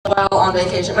while on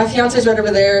vacation. My fiance's right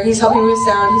over there. He's helping me with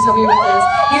sound. He's helping me with this.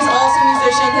 He's also a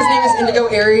musician. His name is Indigo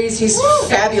Aries. He's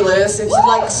fabulous. If you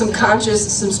like some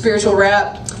conscious, some spiritual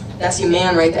rap, that's your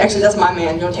man right there. Actually, that's my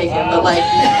man. Don't take him.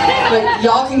 But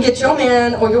y'all can get your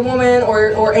man or your woman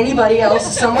or anybody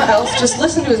else somewhere else. Just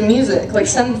listen to his music. Like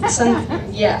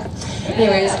yeah.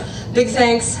 Anyways, big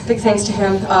thanks to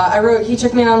him. He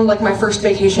took me on like my first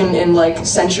vacation in like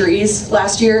centuries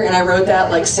last year, and I wrote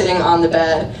that like sitting on the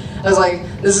bed. I was like,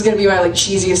 this is gonna be my like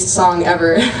cheesiest song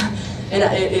ever, and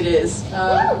it is.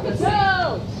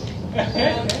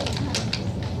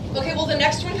 Okay, well the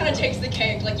next one kind of takes the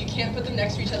cake. Like you can't put them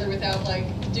next to each other without like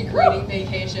degrading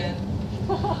vacation.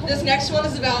 This next one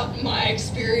is about my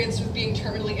experience with being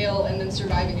terminally ill and then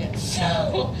surviving it.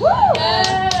 So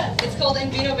it's called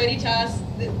Vino Veritas.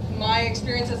 My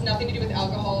experience has nothing to do with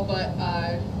alcohol, but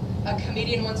a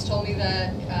comedian once told me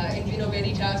that Vino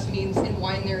Veritas means in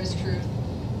wine there is truth,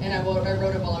 and I wrote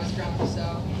it while I was drunk,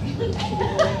 so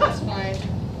that's fine.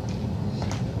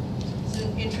 It's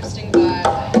an interesting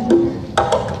vibe.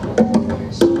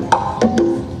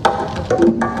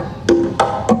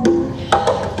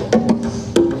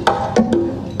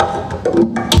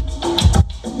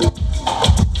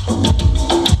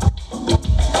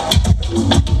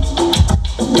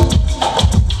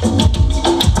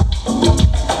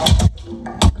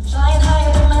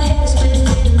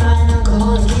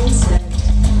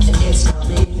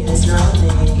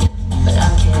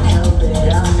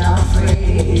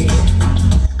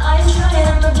 I'm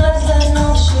trying, but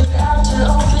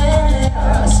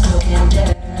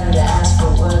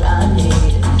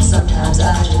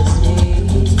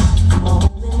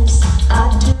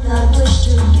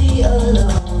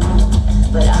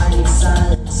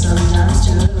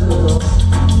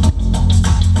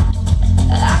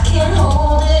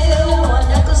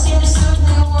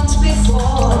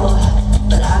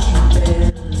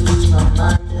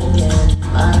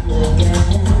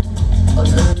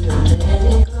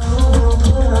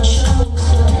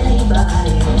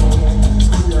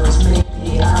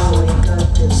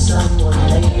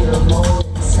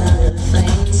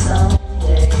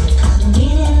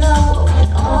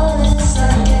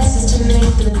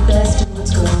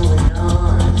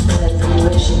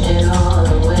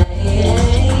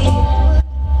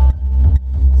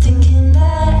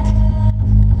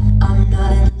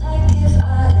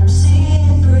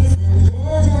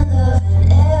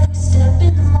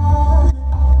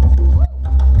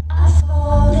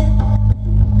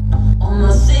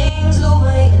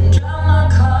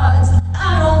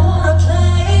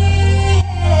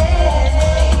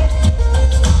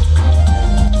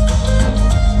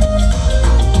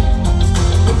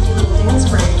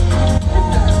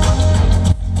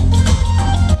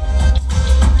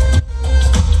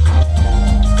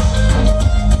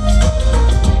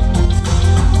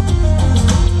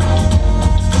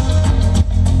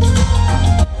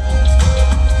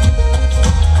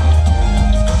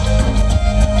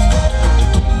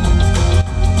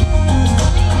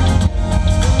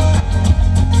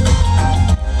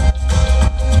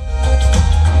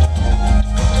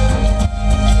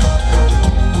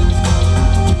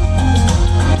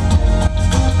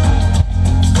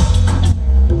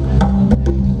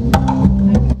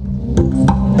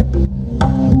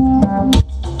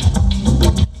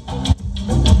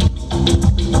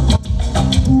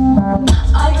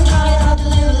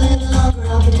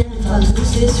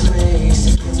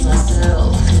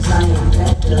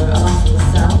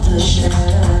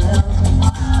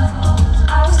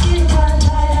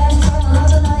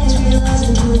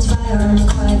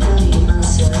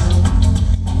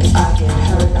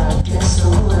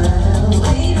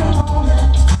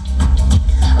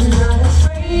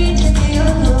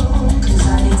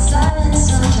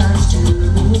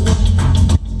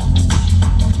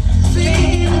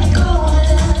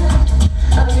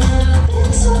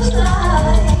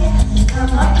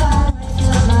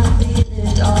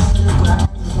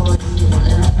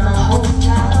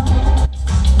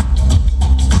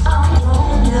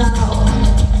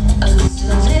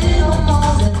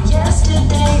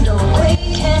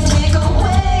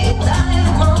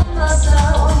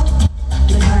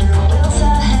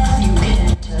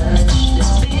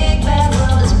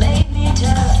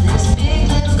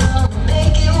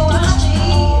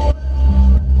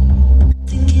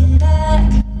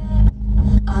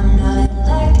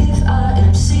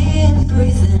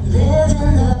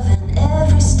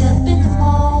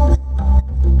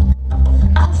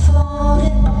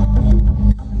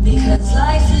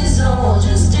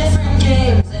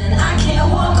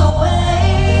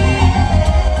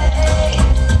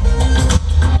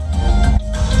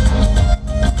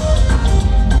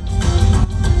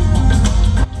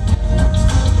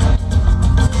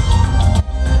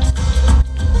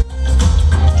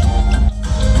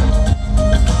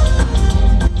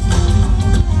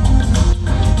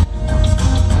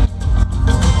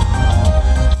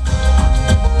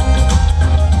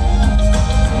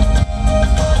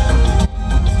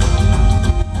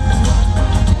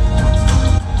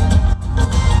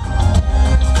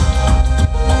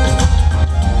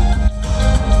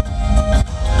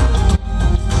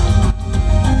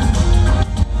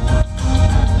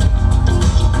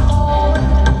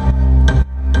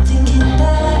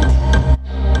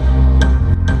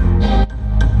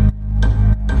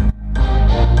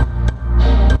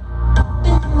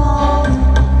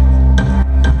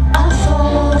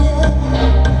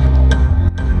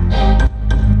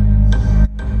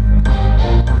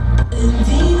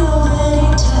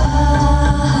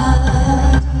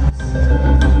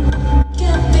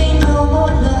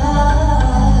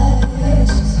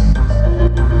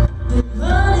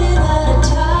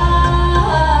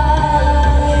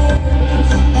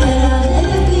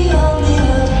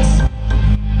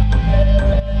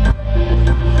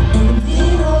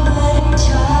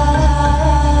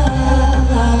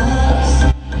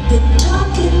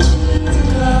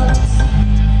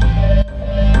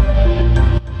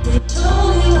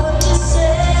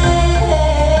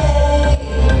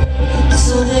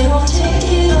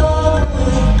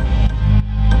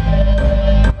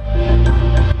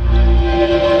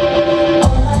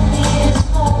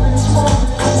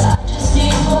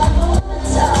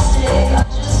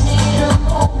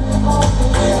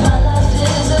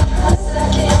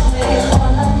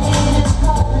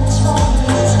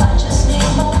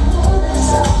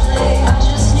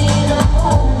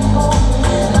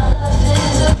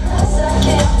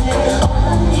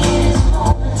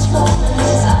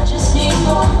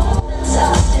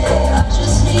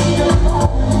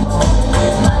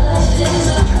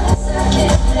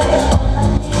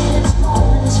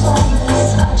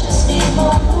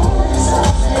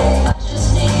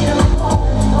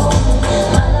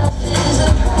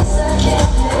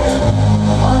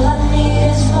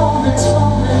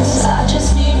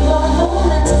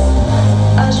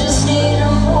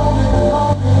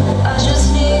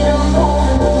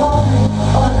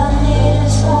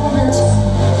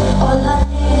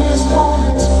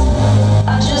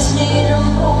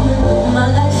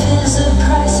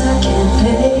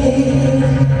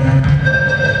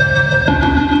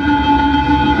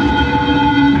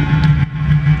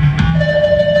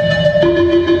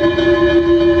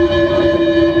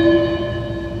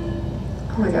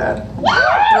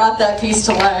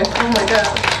means to life. Oh my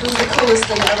god, this is the coolest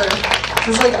thing ever.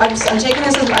 It's like, I'm taking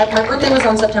this as, my birthday was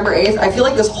on September 8th. I feel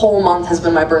like this whole month has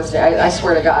been my birthday, I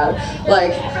swear to God.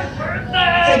 Like,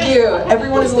 thank you.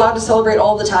 Everyone is allowed to celebrate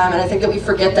all the time, and I think that we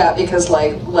forget that because,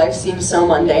 like, life seems so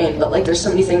mundane, but, like, there's so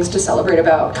many things to celebrate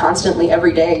about constantly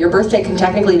every day. Your birthday can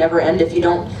technically never end if you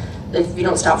don't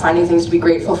stop finding things to be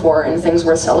grateful for and things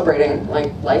worth celebrating.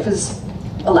 Like, life is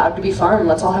allowed to be fun.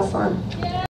 Let's all have fun.